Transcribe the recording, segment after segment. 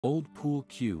Old pool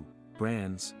cue,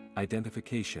 brands,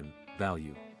 identification,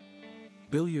 value.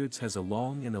 Billiards has a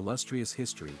long and illustrious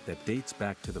history that dates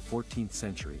back to the 14th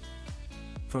century.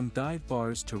 From dive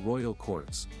bars to royal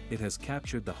courts, it has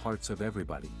captured the hearts of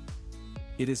everybody.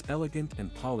 It is elegant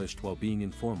and polished while being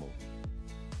informal.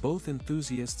 Both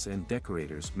enthusiasts and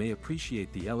decorators may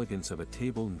appreciate the elegance of a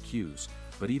table and cues,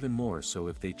 but even more so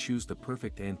if they choose the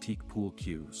perfect antique pool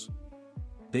cues.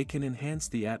 They can enhance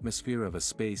the atmosphere of a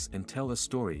space and tell a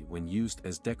story when used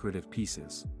as decorative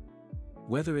pieces.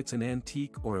 Whether it's an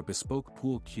antique or a bespoke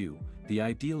pool cue, the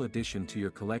ideal addition to your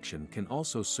collection can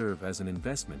also serve as an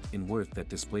investment in worth that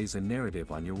displays a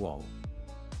narrative on your wall.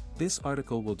 This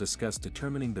article will discuss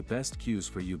determining the best cues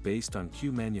for you based on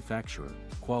cue manufacturer,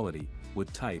 quality,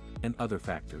 wood type, and other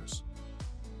factors.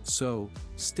 So,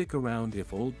 stick around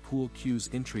if old pool cues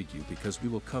intrigue you, because we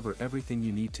will cover everything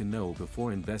you need to know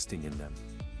before investing in them.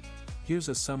 Here's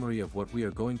a summary of what we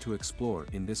are going to explore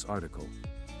in this article.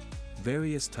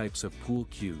 Various types of pool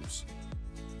cues.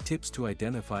 Tips to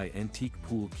identify antique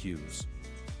pool cues.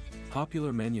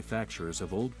 Popular manufacturers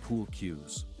of old pool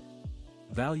cues.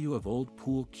 Value of old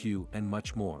pool cue, and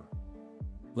much more.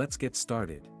 Let's get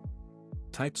started.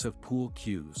 Types of pool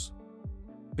cues.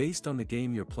 Based on the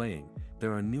game you're playing,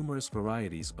 there are numerous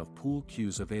varieties of pool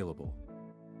cues available.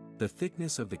 The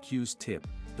thickness of the cue's tip,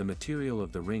 the material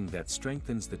of the ring that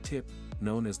strengthens the tip,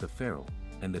 known as the ferrule,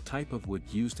 and the type of wood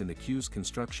used in the cue's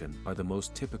construction are the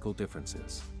most typical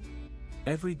differences.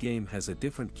 Every game has a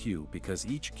different cue because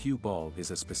each cue ball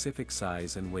is a specific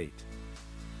size and weight.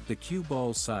 The cue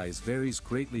ball's size varies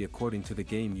greatly according to the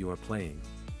game you are playing.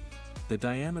 The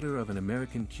diameter of an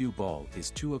American cue ball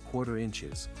is 2¼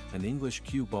 inches, an English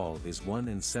cue ball is 1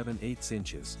 7/8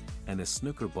 inches, and a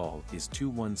snooker ball is 2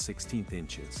 1/16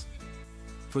 inches.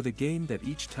 For the game that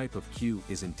each type of cue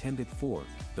is intended for,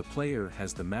 the player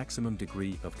has the maximum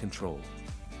degree of control.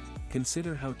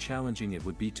 Consider how challenging it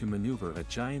would be to maneuver a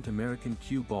giant American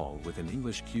cue ball with an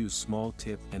English cue's small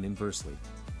tip, and inversely.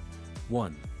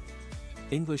 1.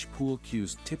 English pool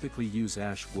cues typically use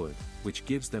ash wood, which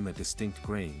gives them a distinct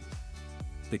grain.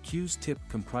 The cue's tip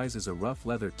comprises a rough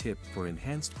leather tip for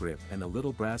enhanced grip and a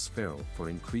little brass ferrule for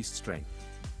increased strength.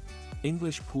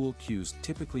 English pool cues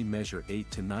typically measure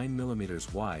 8 to 9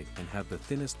 mm wide and have the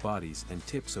thinnest bodies and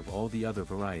tips of all the other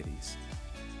varieties.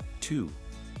 2.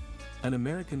 An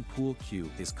American pool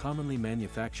cue is commonly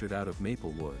manufactured out of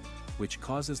maple wood, which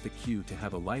causes the cue to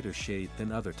have a lighter shade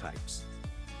than other types.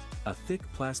 A thick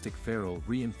plastic ferrule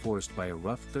reinforced by a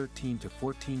rough 13 to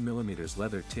 14 mm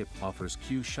leather tip offers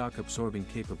cue shock-absorbing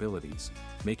capabilities,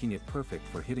 making it perfect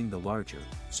for hitting the larger,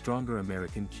 stronger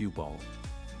American cue ball.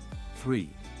 3.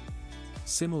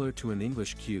 Similar to an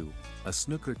English cue, a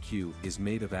snooker cue is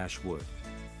made of ash wood.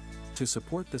 To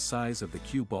support the size of the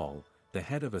cue ball, the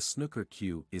head of a snooker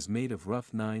cue is made of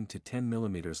rough 9 to 10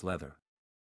 mm leather.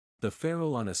 The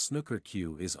ferrule on a snooker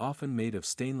cue is often made of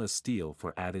stainless steel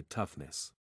for added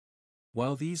toughness.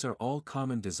 While these are all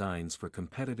common designs for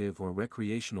competitive or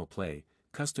recreational play,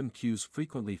 custom cues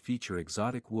frequently feature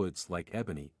exotic woods like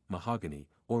ebony, mahogany,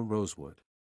 or rosewood.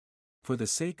 For the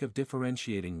sake of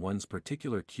differentiating one's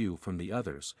particular cue from the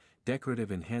others,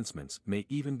 decorative enhancements may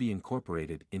even be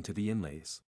incorporated into the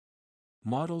inlays.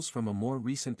 Models from a more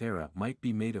recent era might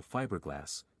be made of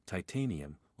fiberglass,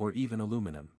 titanium, or even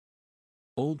aluminum.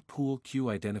 Old pool cue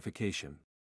identification.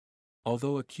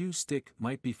 Although a cue stick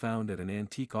might be found at an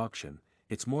antique auction,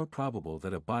 it's more probable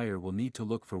that a buyer will need to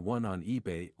look for one on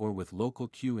eBay or with local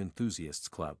cue enthusiasts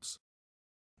clubs.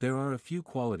 There are a few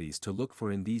qualities to look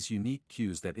for in these unique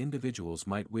cues that individuals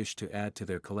might wish to add to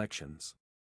their collections.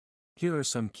 Here are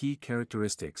some key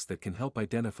characteristics that can help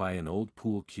identify an old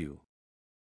pool cue.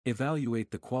 Evaluate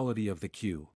the quality of the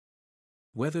cue.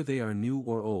 Whether they are new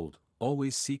or old,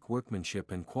 always seek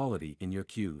workmanship and quality in your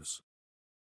cues.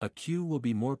 A cue will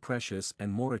be more precious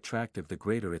and more attractive the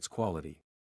greater its quality.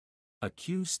 A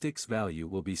cue stick's value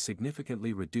will be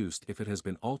significantly reduced if it has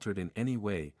been altered in any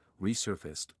way,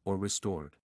 resurfaced, or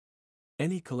restored.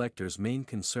 Any collector's main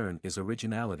concern is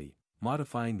originality.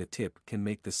 Modifying the tip can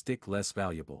make the stick less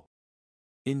valuable.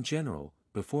 In general,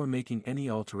 before making any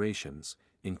alterations,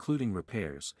 including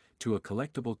repairs, to a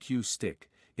collectible cue stick,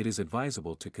 it is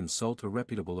advisable to consult a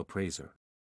reputable appraiser.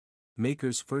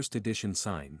 Maker's first edition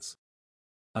signs.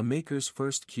 A maker's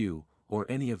first cue, or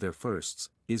any of their firsts,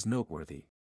 is noteworthy.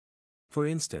 For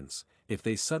instance, if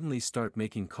they suddenly start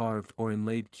making carved or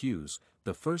inlaid cues,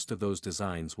 the first of those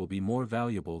designs will be more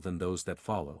valuable than those that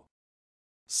follow.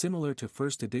 Similar to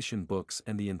first edition books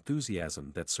and the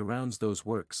enthusiasm that surrounds those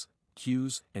works,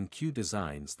 cues and cue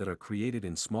designs that are created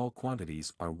in small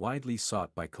quantities are widely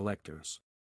sought by collectors.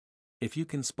 If you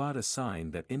can spot a sign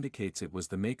that indicates it was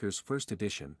the maker's first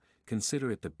edition,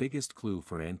 consider it the biggest clue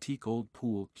for antique old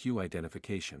pool cue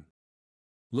identification.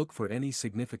 Look for any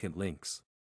significant links.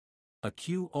 A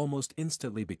cue almost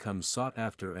instantly becomes sought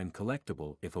after and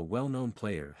collectible if a well-known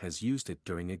player has used it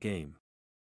during a game.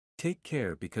 Take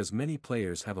care because many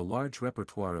players have a large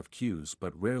repertoire of cues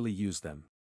but rarely use them.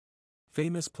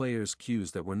 Famous players'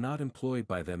 cues that were not employed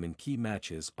by them in key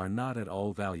matches are not at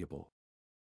all valuable.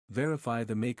 Verify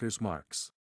the maker's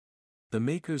marks. The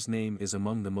maker's name is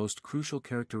among the most crucial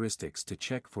characteristics to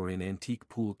check for in antique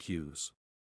pool cues.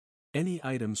 Any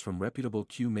items from reputable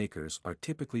cue makers are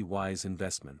typically wise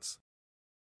investments.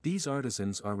 These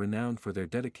artisans are renowned for their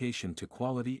dedication to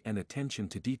quality and attention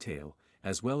to detail,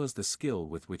 as well as the skill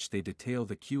with which they detail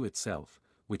the cue itself,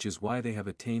 which is why they have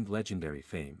attained legendary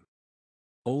fame.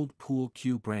 Old pool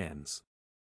cue brands.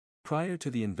 Prior to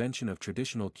the invention of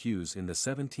traditional cues in the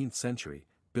 17th century,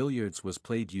 billiards was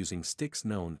played using sticks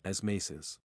known as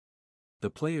maces. The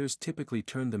players typically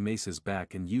turned the maces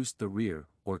back and used the rear,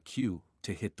 or cue,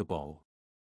 to hit the ball.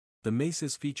 The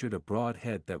maces featured a broad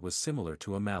head that was similar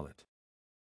to a mallet.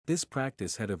 This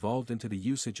practice had evolved into the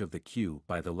usage of the cue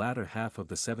by the latter half of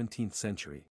the 17th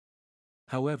century.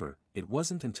 However, it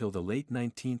wasn't until the late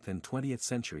 19th and 20th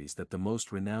centuries that the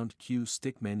most renowned cue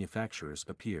stick manufacturers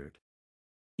appeared.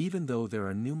 Even though there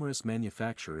are numerous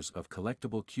manufacturers of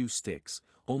collectible cue sticks,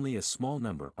 only a small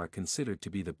number are considered to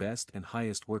be the best and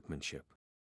highest workmanship.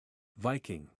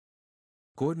 Viking.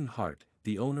 Gordon Hart,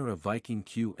 the owner of Viking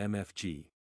Cue MFG,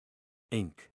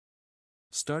 Inc.,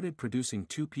 started producing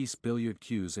two-piece billiard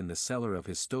cues in the cellar of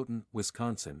his Stoughton,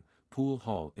 Wisconsin, pool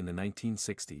hall in the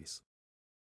 1960s.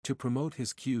 To promote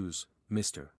his cues,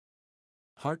 Mr.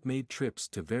 Hart made trips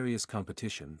to various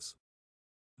competitions.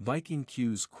 Viking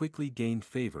cues quickly gained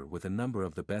favor with a number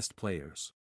of the best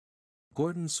players.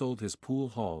 Gordon sold his pool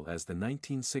hall as the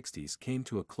 1960s came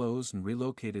to a close and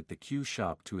relocated the cue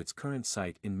shop to its current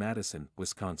site in Madison,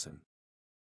 Wisconsin.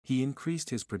 He increased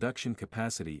his production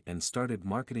capacity and started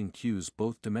marketing cues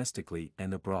both domestically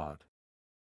and abroad.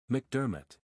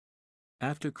 McDermott.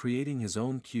 After creating his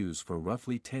own cues for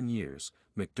roughly 10 years,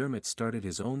 McDermott started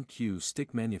his own cue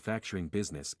stick manufacturing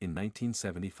business in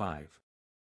 1975.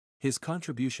 His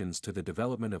contributions to the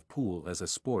development of pool as a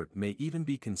sport may even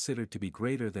be considered to be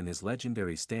greater than his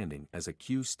legendary standing as a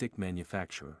cue stick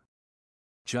manufacturer.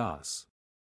 Joss.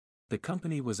 The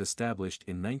company was established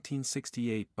in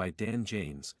 1968 by Dan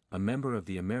James, a member of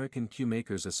the American Cue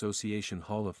Makers Association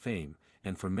Hall of Fame,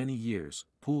 and for many years,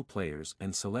 pool players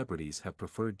and celebrities have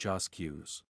preferred Joss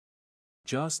cues.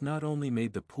 Joss not only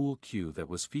made the pool cue that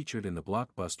was featured in the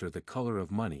blockbuster The Color of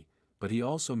Money, but he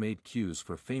also made cues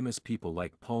for famous people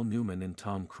like Paul Newman and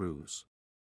Tom Cruise.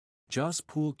 Joss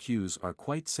pool cues are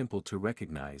quite simple to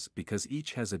recognize because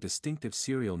each has a distinctive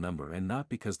serial number and not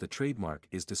because the trademark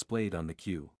is displayed on the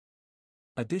cue.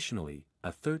 Additionally,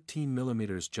 a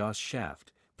 13mm Joss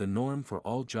shaft, the norm for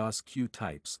all Joss cue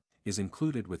types, is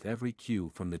included with every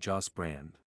cue from the Joss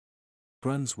brand.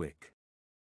 Brunswick.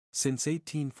 Since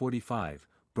 1845,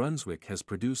 Brunswick has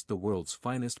produced the world's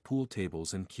finest pool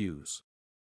tables and cues.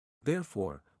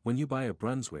 Therefore, when you buy a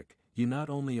Brunswick, you not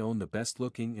only own the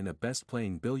best-looking and a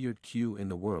best-playing billiard cue in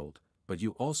the world, but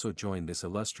you also join this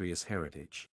illustrious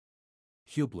heritage.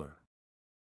 Hubler.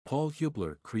 Paul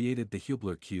Hubler created the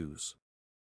Hubler cues.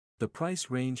 The price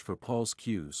range for Paul's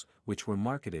cues, which were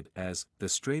marketed as the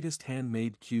straightest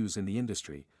handmade cues in the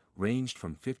industry, ranged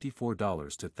from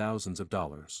 $54 to thousands of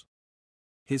dollars.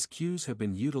 His cues have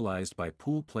been utilized by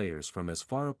pool players from as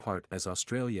far apart as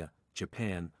Australia,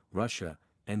 Japan, Russia,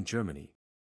 and Germany.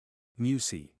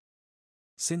 Musey.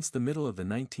 Since the middle of the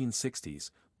 1960s,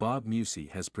 Bob Musey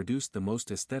has produced the most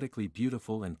aesthetically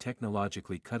beautiful and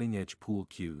technologically cutting-edge pool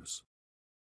cues.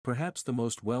 Perhaps the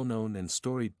most well-known and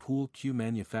storied pool cue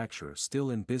manufacturer still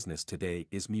in business today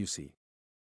is Musey.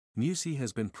 Musey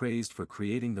has been praised for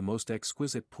creating the most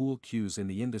exquisite pool cues in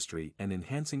the industry and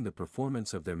enhancing the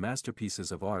performance of their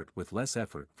masterpieces of art with less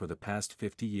effort for the past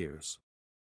 50 years.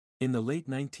 In the late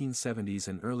 1970s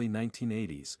and early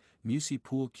 1980s, Musey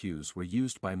pool cues were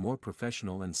used by more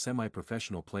professional and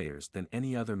semi-professional players than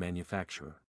any other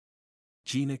manufacturer.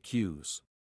 Gina Cues.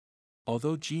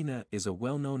 Although Gina is a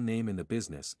well-known name in the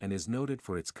business and is noted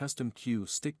for its custom cue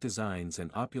stick designs and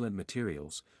opulent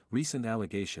materials, recent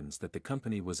allegations that the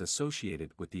company was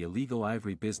associated with the illegal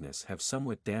ivory business have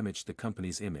somewhat damaged the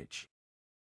company's image.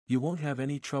 You won't have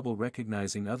any trouble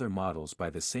recognizing other models by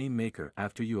the same maker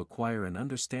after you acquire an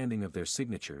understanding of their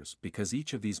signatures because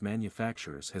each of these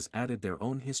manufacturers has added their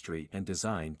own history and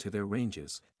design to their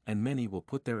ranges, and many will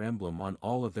put their emblem on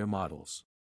all of their models.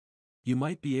 You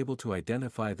might be able to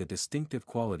identify the distinctive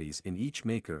qualities in each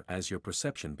maker as your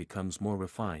perception becomes more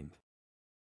refined.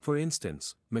 For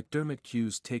instance, McDermott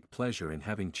cues take pleasure in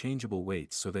having changeable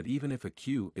weights so that even if a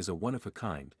cue is a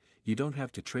one-of-a-kind, you don't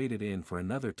have to trade it in for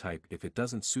another type if it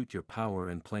doesn't suit your power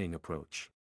and playing approach.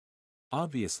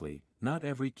 Obviously, not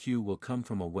every cue will come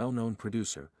from a well-known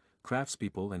producer.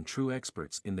 Craftspeople and true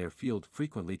experts in their field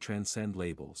frequently transcend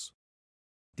labels.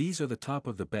 These are the top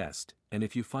of the best, and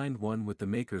if you find one with the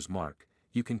maker's mark,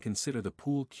 you can consider the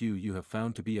pool cue you have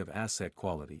found to be of asset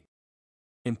quality.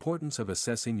 Importance of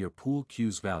assessing your pool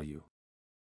cue's value.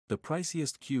 The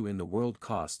priciest cue in the world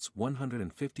costs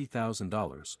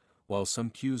 $150,000, while some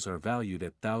cues are valued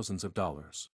at thousands of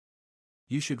dollars.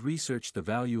 You should research the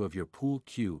value of your pool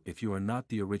cue if you are not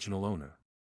the original owner.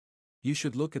 You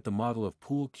should look at the model of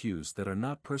pool cues that are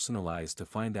not personalized to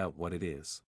find out what it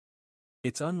is.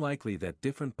 It's unlikely that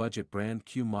different budget brand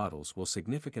cue models will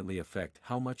significantly affect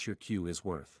how much your cue is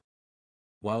worth.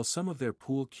 While some of their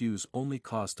pool cues only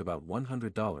cost about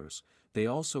 $100, they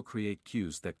also create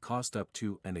cues that cost up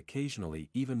to and occasionally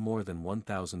even more than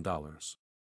 $1,000.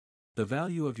 The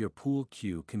value of your pool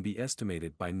cue can be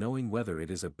estimated by knowing whether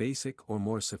it is a basic or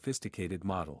more sophisticated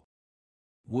model.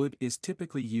 Wood is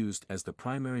typically used as the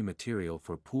primary material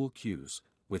for pool cues,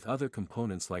 with other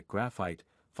components like graphite,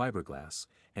 fiberglass,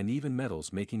 and even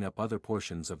metals making up other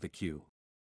portions of the cue.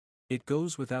 It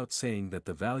goes without saying that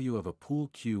the value of a pool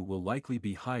cue will likely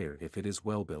be higher if it is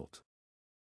well built.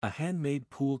 A handmade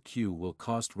pool cue will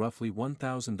cost roughly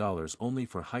 $1,000 only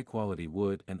for high-quality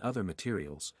wood and other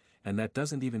materials, and that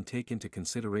doesn't even take into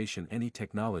consideration any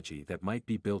technology that might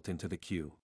be built into the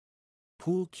cue.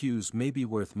 Pool cues may be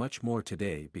worth much more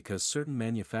today because certain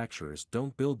manufacturers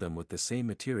don't build them with the same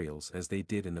materials as they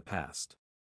did in the past.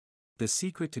 The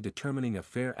secret to determining a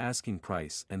fair asking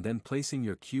price and then placing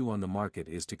your cue on the market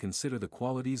is to consider the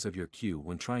qualities of your cue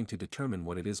when trying to determine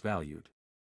what it is valued.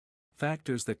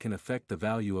 Factors that can affect the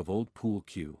value of old pool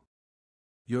cue.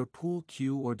 Your pool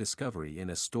cue or discovery in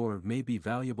a store may be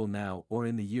valuable now or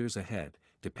in the years ahead,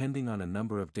 depending on a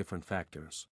number of different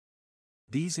factors.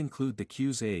 These include the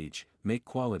cue's age, make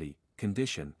quality,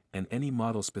 condition, and any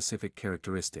model-specific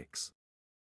characteristics.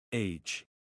 Age.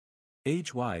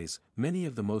 Age-wise, many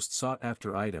of the most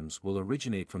sought-after items will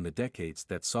originate from the decades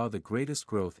that saw the greatest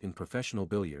growth in professional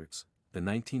billiards, the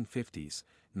 1950s,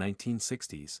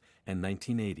 1960s, and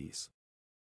 1980s.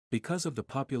 Because of the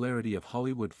popularity of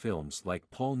Hollywood films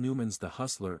like Paul Newman's The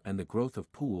Hustler and the growth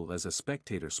of pool as a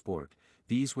spectator sport,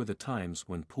 these were the times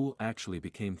when pool actually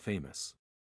became famous.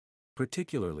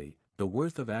 Particularly, the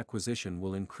worth of acquisition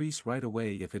will increase right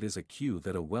away if it is a cue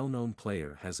that a well-known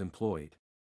player has employed.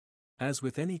 As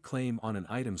with any claim on an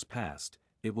item's past,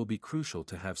 it will be crucial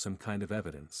to have some kind of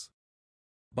evidence.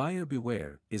 Buyer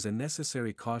beware is a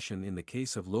necessary caution in the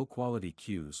case of low-quality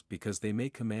cues because they may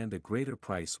command a greater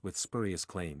price with spurious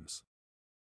claims.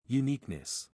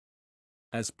 Uniqueness.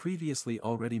 As previously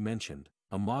already mentioned,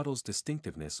 a model's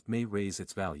distinctiveness may raise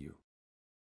its value.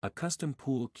 A custom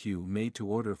pool cue made to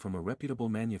order from a reputable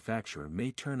manufacturer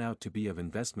may turn out to be of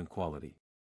investment quality.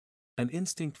 An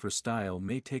instinct for style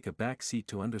may take a back seat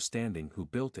to understanding who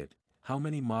built it, how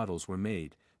many models were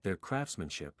made, their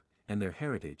craftsmanship, and their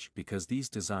heritage because these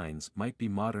designs might be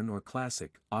modern or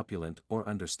classic, opulent or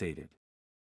understated.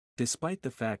 Despite the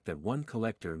fact that one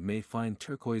collector may find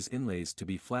turquoise inlays to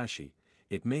be flashy,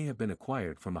 it may have been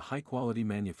acquired from a high-quality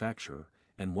manufacturer,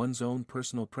 and one's own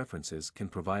personal preferences can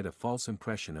provide a false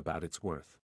impression about its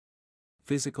worth.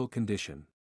 Physical condition.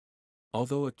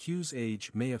 Although a cue's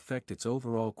age may affect its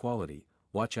overall quality,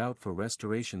 watch out for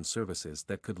restoration services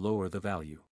that could lower the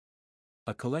value.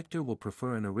 A collector will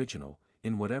prefer an original,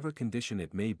 in whatever condition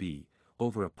it may be,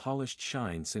 over a polished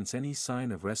shine since any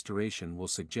sign of restoration will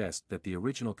suggest that the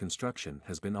original construction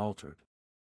has been altered.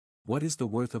 What is the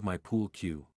worth of my pool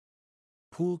cue?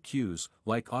 Pool cues,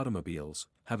 like automobiles,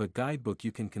 have a guidebook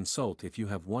you can consult if you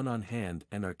have one on hand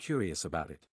and are curious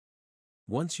about it.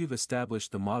 Once you've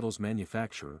established the model's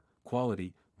manufacturer,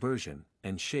 quality, version,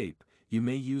 and shape, you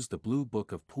may use the Blue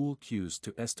Book of Pool Cues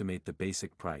to estimate the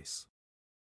basic price.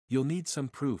 You'll need some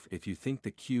proof if you think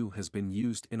the cue has been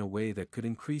used in a way that could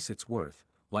increase its worth,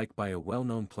 like by a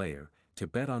well-known player, to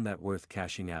bet on that worth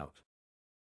cashing out.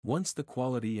 Once the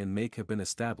quality and make have been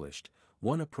established,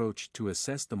 one approach to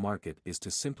assess the market is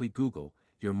to simply Google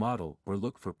your model or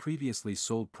look for previously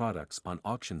sold products on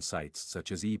auction sites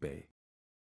such as eBay.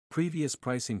 Previous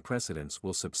pricing precedents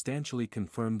will substantially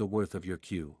confirm the worth of your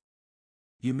cue.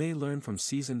 You may learn from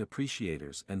seasoned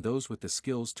appreciators and those with the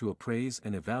skills to appraise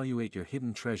and evaluate your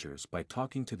hidden treasures by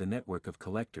talking to the network of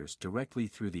collectors directly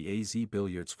through the AZ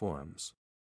Billiards forums.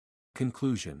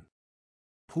 Conclusion.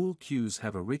 Pool cues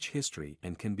have a rich history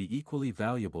and can be equally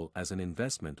valuable as an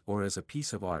investment or as a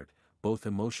piece of art, both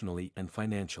emotionally and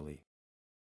financially.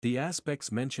 The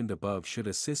aspects mentioned above should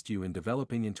assist you in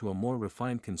developing into a more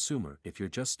refined consumer if you're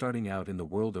just starting out in the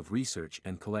world of research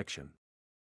and collection.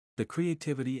 The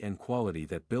creativity and quality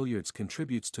that billiards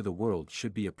contributes to the world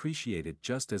should be appreciated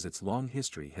just as its long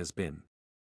history has been.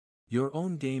 Your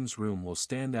own games room will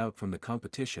stand out from the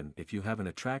competition if you have an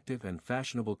attractive and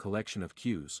fashionable collection of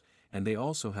cues, and they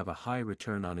also have a high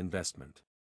return on investment.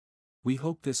 We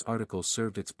hope this article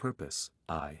served its purpose,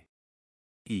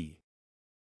 i.e.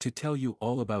 to tell you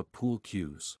all about pool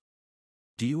cues.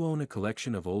 Do you own a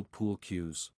collection of old pool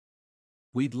cues?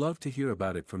 We'd love to hear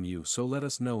about it from you, so let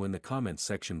us know in the comments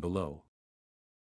section below.